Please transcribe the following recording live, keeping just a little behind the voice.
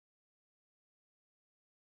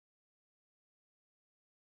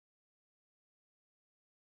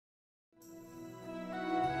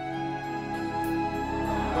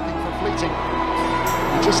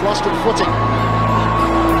just lost its footing.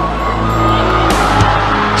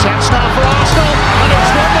 Chance now for Arsenal, and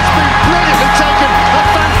it's one that's been brilliantly taken. A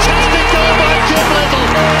fantastic goal by Kim Little.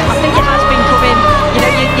 I think it has been coming. You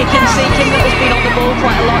know, you can see Kim Little's been on the ball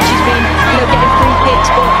quite a lot. She's been, getting free kicks,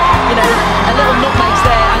 but a little nutmegs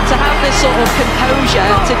there, and to have this sort of composure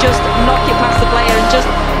to just knock it past the player and just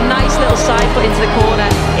nice little side foot into the corner.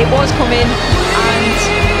 It was coming, and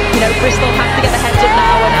Bristol have to get their heads up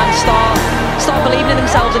now and start believing in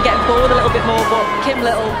themselves and getting forward a little bit more. But Kim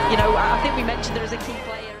Little, I think we mentioned her as a key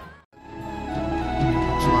player.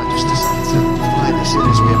 She might just decide to fly this in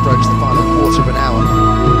as we approach the final quarter of an hour.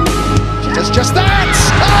 She does just that!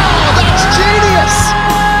 Oh, that's genius!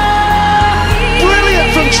 Brilliant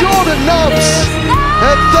from Jordan Nobbs.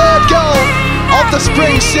 Her third goal of the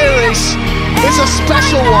spring series is a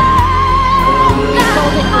special one.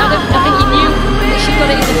 I think he knew that she got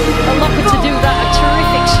it in a locker to do that. A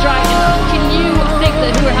terrific strike. And she knew, I think,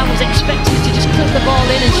 that Hurahan was expecting to just clip the ball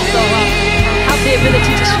in, and she thought, well, I have the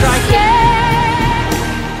ability to strike it.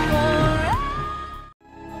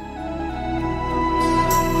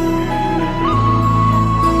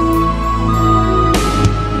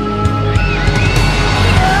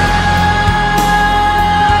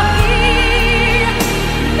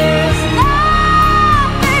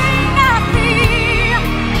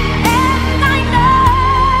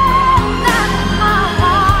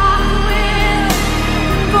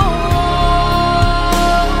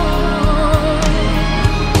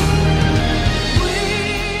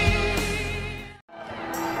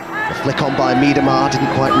 Flick on by Miedemar, didn't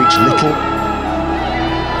quite reach Little.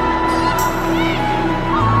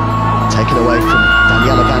 Taken away from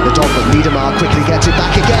Daniela van der Donk, but Miedemar quickly gets it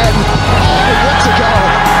back again. Oh, what a goal!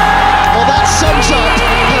 Well, that sums up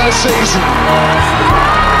her season.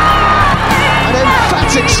 An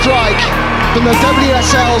emphatic strike from the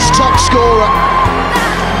WSL's top scorer.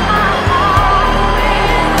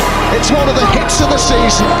 It's one of the hits of the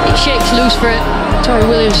season. It shakes loose for it. Tori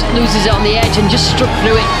Williams loses it on the edge and just struck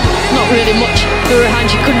through it. Not really much through her hand.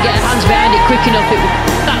 She couldn't get her hands behind it quick enough. It was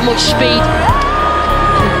that much speed.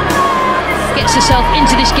 Gets herself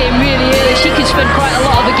into this game really early. She can spend quite a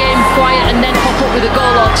lot of a game quiet and then pop up with a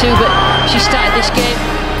goal or two, but she started this game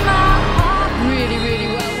really, really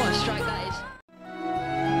well. What a strike that is.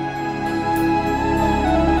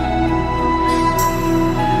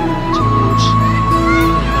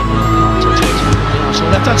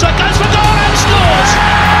 Left-hand side goes for goal and scores!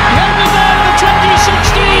 The only goal of the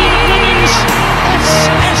 2016 Women's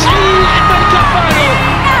SSE FA Cup final.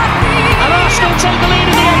 And Arsenal take the lead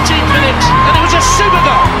in the 18th minute, and it was a super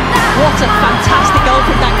goal. What a fantastic goal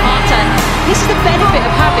from Dan Carter. This is the benefit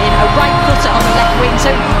of having a right footer on the left wing.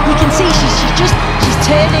 So you can see she's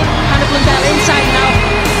turning Hannah Blundell inside and out.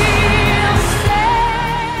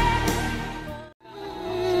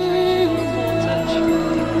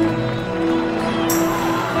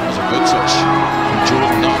 Good touch from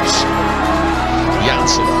Jordan Nobbs.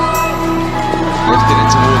 Janssen lifted it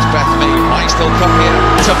towards Beth Mead. Might still come here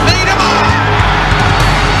to Miedemar.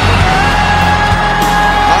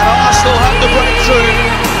 And Arsenal have the breakthrough.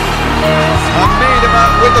 And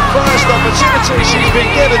Miedemar, with the first opportunity she's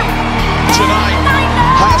been given tonight,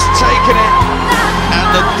 has taken it. And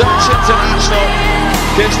the Dutch international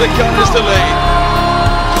gives the Gunners the lead.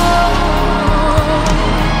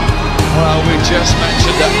 Well, we just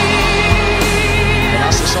mentioned that. And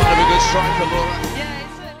that's the sign of a good striker, Laura.